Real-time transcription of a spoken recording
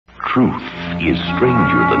Truth is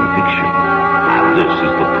stranger than fiction. And this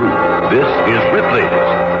is the proof. This is Ripley's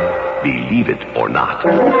Believe It or Not.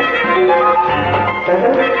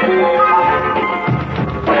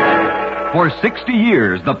 For 60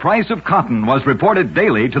 years, the price of cotton was reported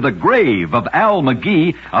daily to the grave of Al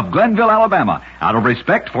McGee of Glenville, Alabama, out of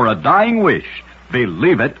respect for a dying wish.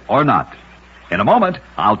 Believe it or not. In a moment,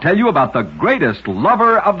 I'll tell you about the greatest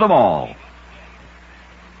lover of them all.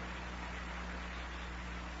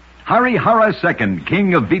 Harihara II,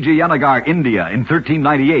 king of Vijayanagar, India, in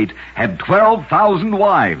 1398, had 12,000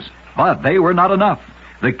 wives, but they were not enough.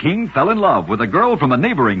 The king fell in love with a girl from a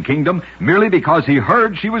neighboring kingdom merely because he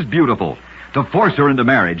heard she was beautiful. To force her into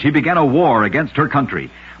marriage, he began a war against her country.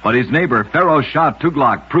 But his neighbor, Pharaoh Shah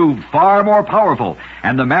Tughlaq, proved far more powerful,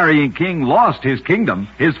 and the marrying king lost his kingdom,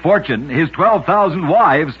 his fortune, his 12,000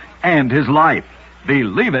 wives, and his life.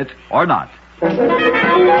 Believe it or not.